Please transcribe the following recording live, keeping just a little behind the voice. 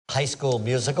High School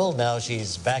Musical. Now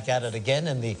she's back at it again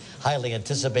in the highly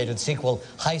anticipated sequel,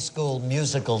 High School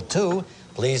Musical 2.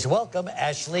 Please welcome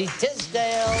Ashley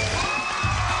Tisdale.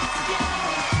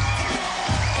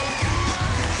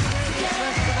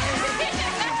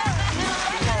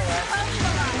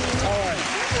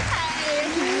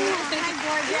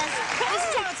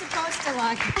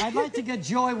 I'd like to get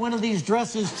Joy one of these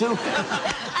dresses, too.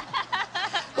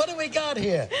 What do we got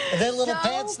here? Are there little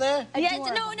pants there? Yeah, no,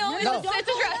 it's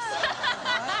a dress.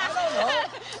 I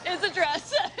It's a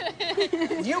dress.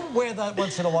 don't know. You wear that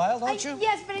once in a while, don't you?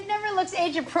 Yes, but it never looks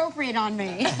age-appropriate on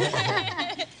me.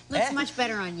 Looks much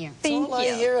better on you. That's all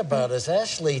I hear about is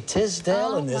Ashley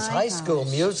Tisdale and this High School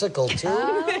Musical,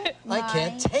 too. I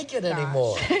can't take it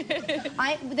anymore.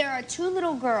 There are two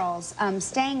little girls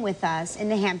staying with us in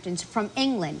the Hamptons from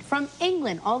England,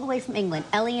 all the way from England,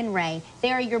 Ellie and Ray.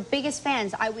 They are your biggest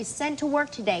fans. I was sent to work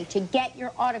today to get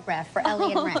your autograph for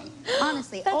Ellie and Ray.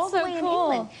 Honestly, all the way in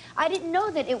England. I didn't know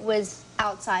that it was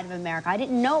outside of America. I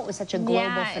didn't know it was such a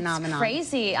global phenomenon. It's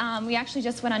crazy. We actually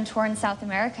just went on tour in South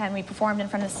America and we performed in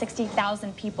front of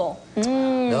 60,000 people.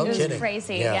 No kidding. It was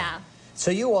crazy, yeah.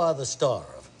 So you are the star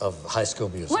of High School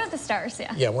Musical. One of the stars,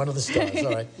 yeah. Yeah, one of the stars,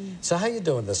 all right. So how you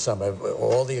doing this summer?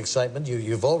 All the excitement,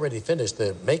 you've already finished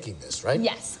making this, right?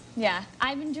 Yes, yeah.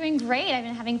 I've been doing great. I've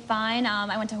been having fun.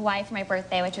 I went to Hawaii for my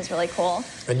birthday, which was really cool.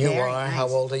 And you are, how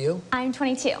old are you? I'm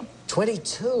 22.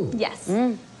 22? Yes.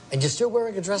 And you're still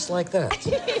wearing a dress like that?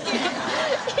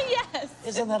 Yes.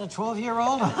 Isn't that a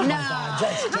 12-year-old? No.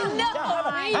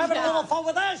 Having a little fun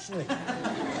with Ashley.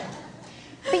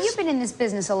 But you've been in this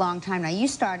business a long time now. You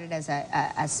started as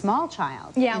a small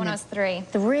child. Yeah, when I was 3.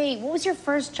 3. What was your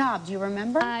first job? Do you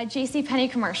remember?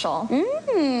 JCPenney commercial.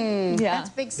 Yeah. That's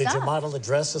big stuff. Did you model a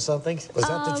dress or something? Was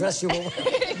that the dress you were wearing?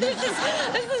 This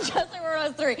is just like when I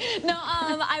was 3. No,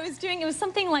 I was doing, it was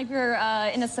something like we were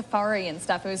in a safari and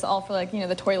stuff. It was all for, like, you know,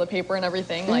 the toilet paper and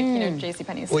everything, like, you know,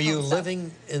 JCPenney's. Were you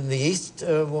living in the East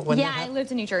when Yeah, I lived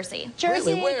in New Jersey.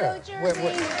 Jersey, really? Where? go Jersey.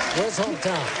 Where's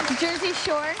hometown? Jersey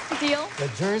Shore, Deal.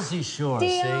 The Jersey Shore,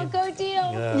 Deal, see? go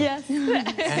Deal. Yeah. Yes.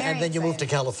 And then you moved to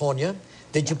California.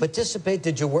 Did you participate?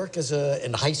 Did you work as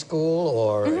in high school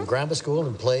or in grammar school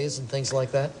in plays and things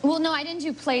like that? Well, no, I didn't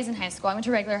do plays in high school. I went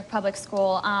to regular public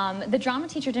school. The drama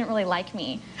teacher didn't really like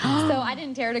me, so I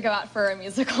didn't dare to go out for a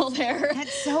musical there.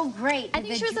 That's so great. I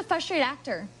think she was a frustrated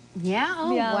actor. Yeah?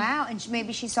 Oh, Yeah. wow. And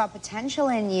maybe she saw potential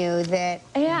in you that...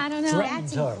 Yeah, I don't know.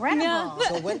 That's incredible. Yeah.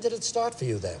 So when did it start for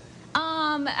you then?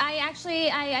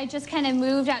 I just kind of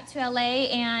moved out to LA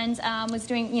and was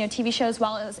doing, you know, TV shows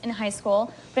while I was in high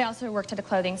school, but I also worked at a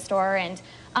clothing store, and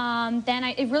then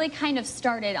it really kind of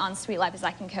started on Sweet Life of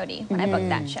Zach and Cody when I booked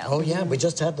that show. Oh yeah, we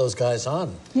just had those guys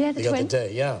on Yeah, the other twins.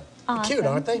 day. Yeah, Awesome. Cute,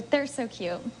 aren't they? They're so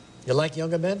cute. You like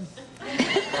younger men?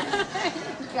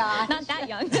 God. Not that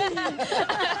young.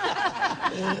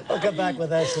 We'll come back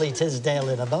with Ashley Tisdale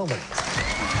in a moment.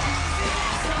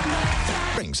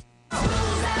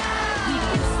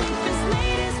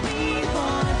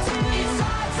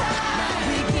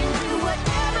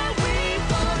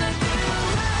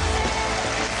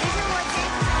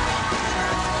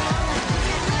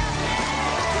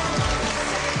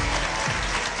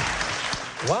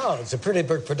 Wow, it's a pretty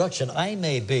big production. I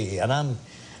may be, and I'm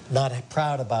not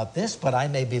proud about this, but I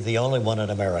may be the only one in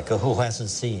America who hasn't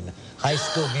seen High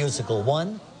School Musical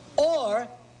 1 or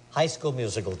High School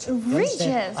Musical 2.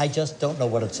 Regis. I just don't know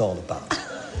what it's all about.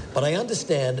 But I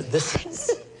understand this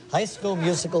is High School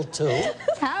Musical 2.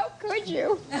 How could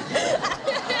you?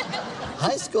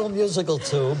 High School Musical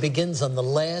 2 begins on the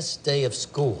last day of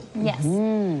school. Yes.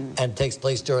 And takes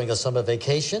place during a summer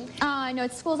vacation. No,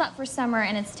 it's school's out for summer,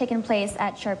 and it's taken place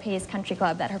at Sharpay's Country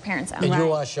Club that her parents own. And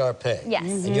you are Sharpay. Yes.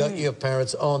 And your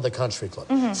parents own the country club.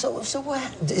 So what,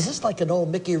 is this like an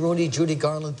old Mickey Rooney, Judy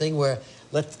Garland thing where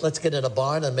let's get in a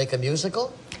barn and make a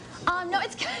musical? No,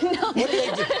 it's no. What do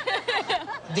they do?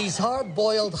 These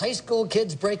hard-boiled high school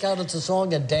kids break out into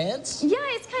song and dance? Yeah,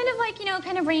 it's kind of like, you know,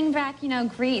 kind of bringing back, you know,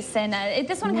 Grease. And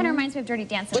this one kind of reminds me of Dirty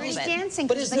Dancing a Dirty little bit. Dancing,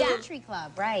 But but is the there- country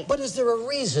club, right? But is there a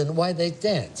reason why they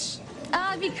dance?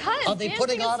 Because Are they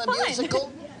putting dancing on is a fun.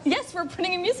 musical? Yes, we're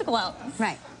putting a musical out.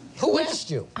 Right. Who asked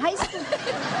you? High school.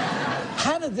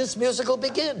 How did this musical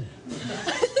begin?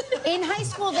 In high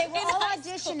school, they were all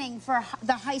auditioning for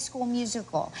the High School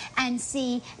Musical, and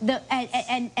see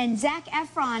and Zac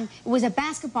Efron was a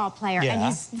basketball player, and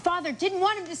his father didn't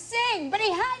want him to sing, but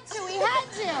he had to.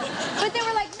 But they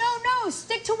were like, no,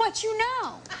 stick to what you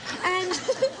know. And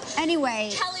anyway,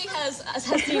 Kelly has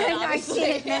seen it. I've seen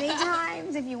it many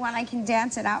times. If you want, I can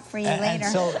dance it out for you later.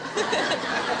 And so,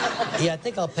 yeah, I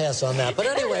think I'll pass on that. But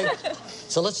anyway,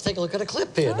 so let's take a look at a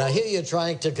clip here. Now, here you're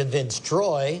trying to convince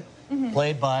Troy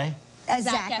played by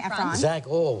Zac Efron. Zac.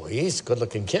 Oh, he's a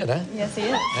good-looking kid, huh? Yes, he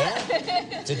is.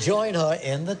 Yeah. To join her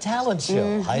in the talent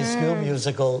show, High School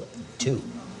Musical 2.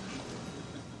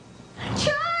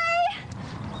 Try!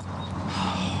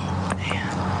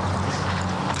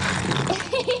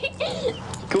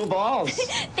 Cool balls.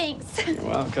 Thanks. You're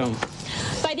welcome.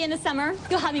 By the end of summer,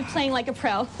 you'll have me playing like a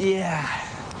pro. Yeah.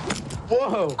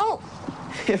 Whoa. Oh,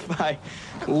 If I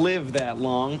live that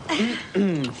long.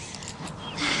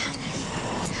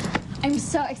 I'm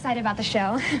so excited about the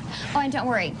show. Oh, and don't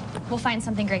worry, we'll find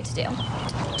something great to do.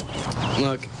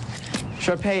 Look,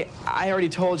 Sharpay, I already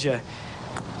told you,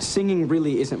 singing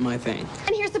really isn't my thing.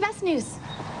 And here's the best news.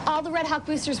 All the Red Hawk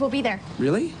boosters will be there.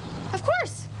 Really? Of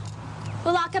course.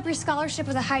 We'll lock up your scholarship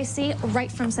with a high C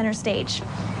right from center stage.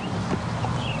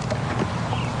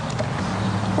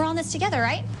 We're on this together,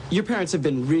 right? Your parents have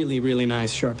been really, really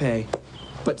nice, Sharpay.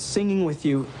 But singing with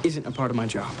you isn't a part of my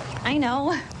job. I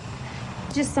know.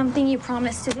 Just something you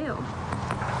promised to do.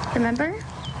 Remember?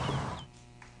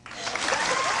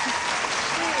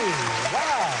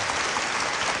 Wow.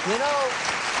 You know,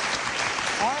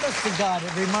 honest to God,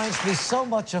 it reminds me so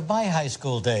much of my high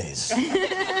school days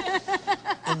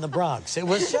in the Bronx. It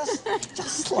was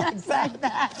just like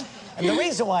that. And the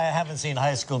reason why I haven't seen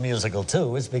High School Musical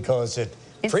 2 is because it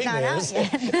premieres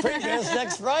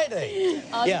next Friday.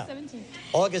 August 17th.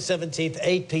 August 17th,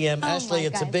 8 p.m. Oh Ashley, my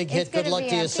it's a God. big hit. It's Good gonna luck be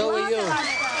to you. a So are big you. hit.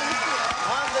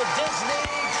 On the Disney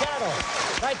Channel.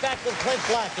 Right back with Clint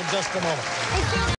Black in just a moment.